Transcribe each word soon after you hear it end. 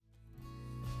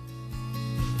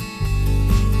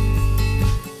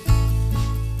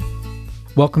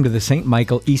Welcome to the St.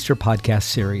 Michael Easter Podcast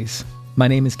Series. My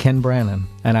name is Ken Brannon,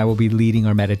 and I will be leading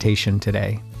our meditation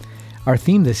today. Our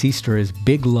theme this Easter is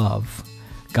Big Love.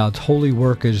 God's holy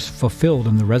work is fulfilled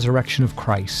in the resurrection of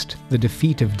Christ, the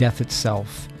defeat of death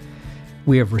itself.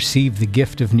 We have received the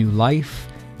gift of new life,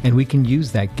 and we can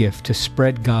use that gift to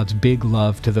spread God's big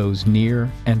love to those near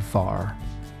and far.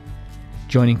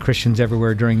 Joining Christians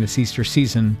everywhere during this Easter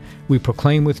season, we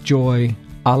proclaim with joy,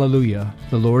 Alleluia,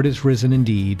 the Lord is risen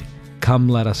indeed. Come,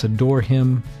 let us adore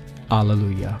him.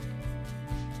 Alleluia.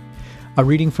 A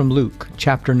reading from Luke,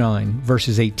 chapter 9,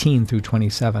 verses 18 through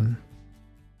 27.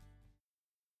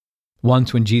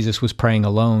 Once when Jesus was praying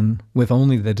alone, with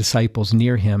only the disciples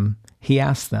near him, he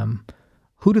asked them,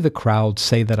 "Who do the crowds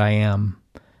say that I am?"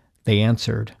 They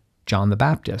answered, "John the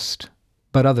Baptist,"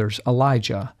 but others,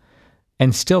 "Elijah,"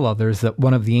 and still others that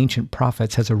one of the ancient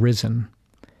prophets has arisen.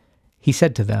 He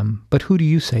said to them, "But who do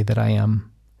you say that I am?"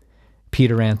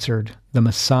 Peter answered, "The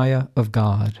Messiah of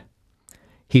God."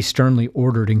 He sternly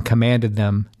ordered and commanded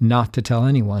them not to tell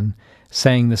anyone,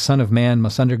 saying the Son of Man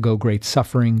must undergo great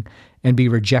suffering and be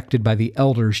rejected by the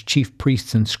elders, chief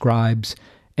priests, and scribes,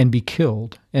 and be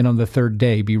killed, and on the third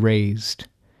day be raised.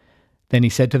 Then he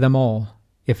said to them all,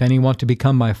 "If any want to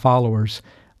become my followers,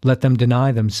 let them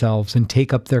deny themselves and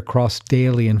take up their cross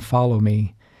daily and follow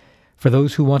me. For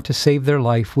those who want to save their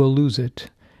life will lose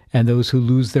it, and those who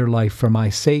lose their life for my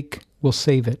sake will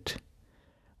save it.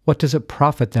 What does it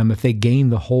profit them if they gain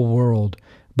the whole world,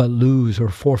 but lose or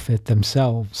forfeit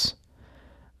themselves?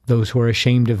 Those who are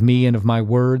ashamed of me and of my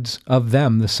words, of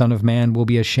them the Son of Man will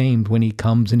be ashamed when he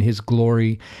comes in his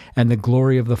glory and the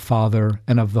glory of the Father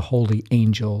and of the holy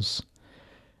angels.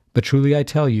 But truly I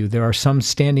tell you, there are some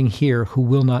standing here who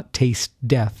will not taste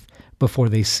death before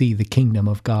they see the kingdom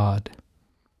of God."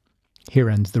 Here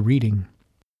ends the reading.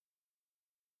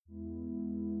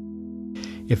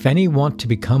 If any want to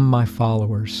become my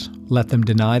followers, let them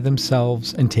deny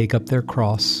themselves and take up their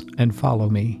cross and follow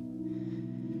me.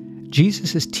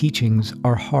 Jesus' teachings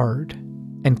are hard,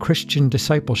 and Christian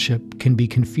discipleship can be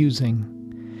confusing.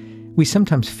 We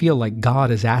sometimes feel like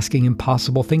God is asking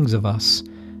impossible things of us,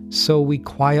 so we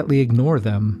quietly ignore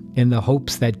them in the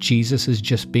hopes that Jesus is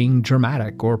just being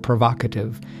dramatic or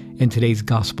provocative in today's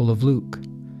Gospel of Luke.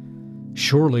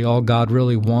 Surely all God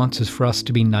really wants is for us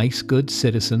to be nice, good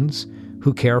citizens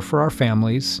who care for our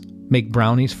families, make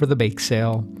brownies for the bake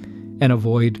sale, and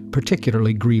avoid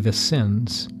particularly grievous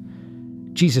sins.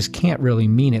 Jesus can't really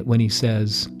mean it when he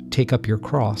says, "Take up your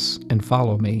cross and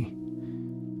follow me."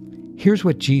 Here's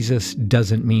what Jesus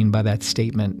doesn't mean by that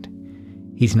statement.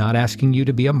 He's not asking you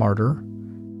to be a martyr.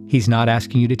 He's not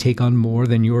asking you to take on more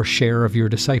than your share of your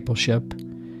discipleship.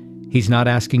 He's not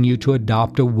asking you to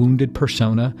adopt a wounded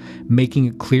persona, making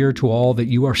it clear to all that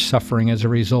you are suffering as a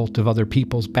result of other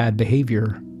people's bad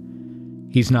behavior.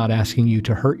 He's not asking you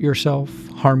to hurt yourself,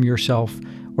 harm yourself,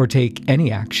 or take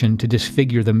any action to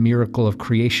disfigure the miracle of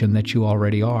creation that you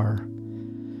already are.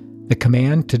 The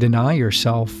command to deny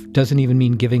yourself doesn't even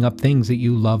mean giving up things that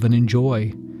you love and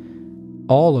enjoy.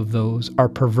 All of those are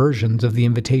perversions of the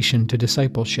invitation to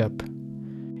discipleship.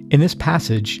 In this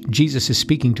passage, Jesus is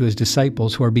speaking to his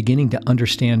disciples who are beginning to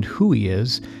understand who he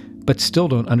is, but still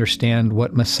don't understand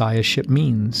what messiahship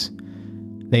means.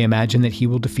 They imagine that he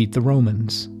will defeat the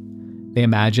Romans. They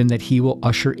imagine that he will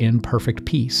usher in perfect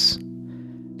peace.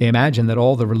 They imagine that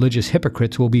all the religious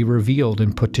hypocrites will be revealed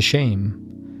and put to shame.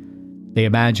 They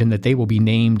imagine that they will be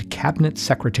named cabinet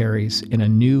secretaries in a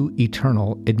new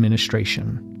eternal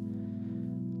administration.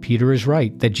 Peter is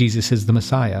right that Jesus is the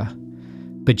Messiah,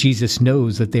 but Jesus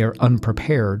knows that they are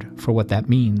unprepared for what that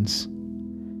means.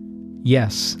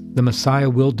 Yes, the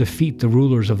Messiah will defeat the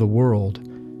rulers of the world,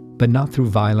 but not through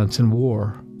violence and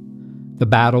war. The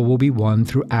battle will be won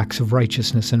through acts of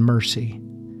righteousness and mercy.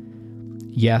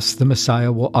 Yes, the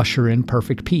Messiah will usher in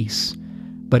perfect peace,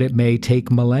 but it may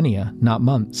take millennia, not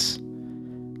months.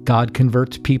 God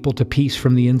converts people to peace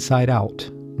from the inside out,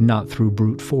 not through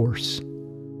brute force.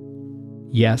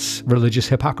 Yes, religious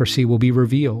hypocrisy will be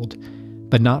revealed,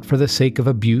 but not for the sake of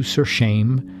abuse or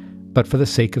shame, but for the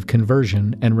sake of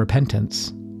conversion and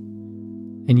repentance.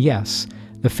 And yes,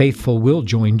 the faithful will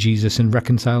join Jesus in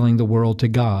reconciling the world to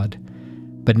God,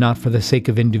 but not for the sake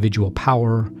of individual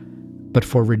power, but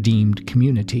for redeemed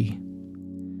community.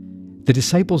 The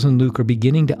disciples in Luke are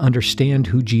beginning to understand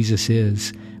who Jesus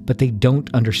is, but they don't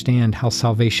understand how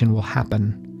salvation will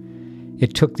happen.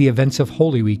 It took the events of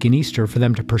Holy Week and Easter for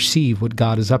them to perceive what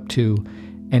God is up to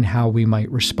and how we might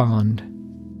respond.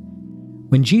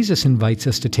 When Jesus invites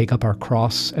us to take up our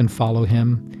cross and follow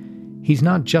him, he's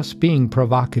not just being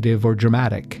provocative or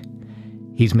dramatic.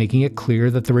 He's making it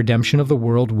clear that the redemption of the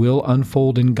world will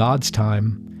unfold in God's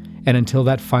time, And until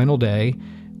that final day,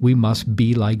 we must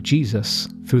be like Jesus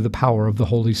through the power of the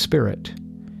Holy Spirit.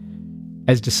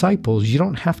 As disciples, you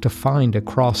don't have to find a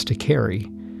cross to carry.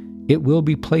 It will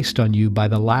be placed on you by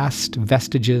the last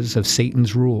vestiges of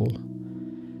Satan's rule.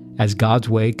 As God's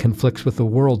way conflicts with the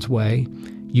world's way,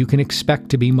 you can expect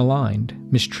to be maligned,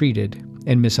 mistreated,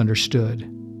 and misunderstood.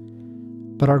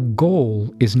 But our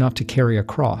goal is not to carry a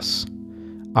cross.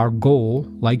 Our goal,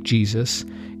 like Jesus,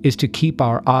 is to keep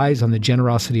our eyes on the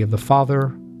generosity of the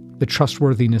Father, the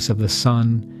trustworthiness of the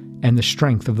Son, and the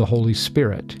strength of the Holy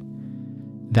Spirit.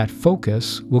 That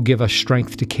focus will give us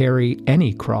strength to carry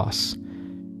any cross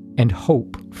and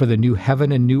hope for the new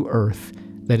heaven and new earth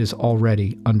that is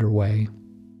already underway.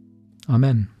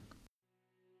 Amen.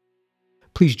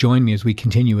 Please join me as we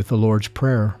continue with the Lord's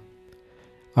Prayer.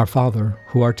 Our Father,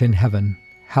 who art in heaven,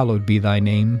 hallowed be thy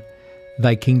name.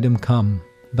 Thy kingdom come,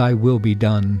 thy will be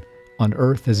done, on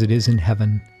earth as it is in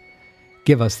heaven.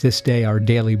 Give us this day our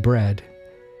daily bread,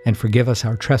 and forgive us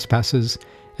our trespasses,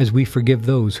 as we forgive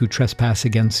those who trespass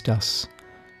against us.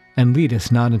 And lead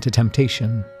us not into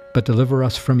temptation, but deliver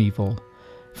us from evil.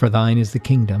 For thine is the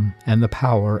kingdom, and the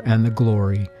power, and the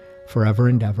glory, forever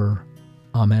and ever.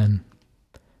 Amen.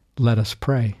 Let us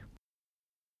pray.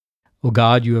 O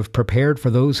God, you have prepared for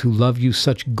those who love you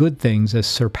such good things as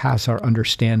surpass our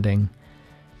understanding.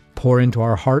 Pour into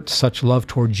our hearts such love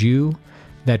towards you,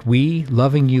 that we,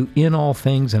 loving you in all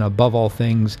things and above all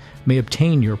things, may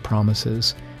obtain your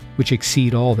promises, which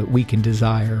exceed all that we can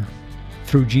desire.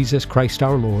 Through Jesus Christ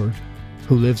our Lord,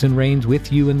 who lives and reigns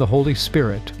with you in the Holy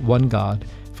Spirit, one God,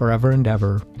 forever and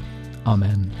ever.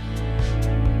 Amen.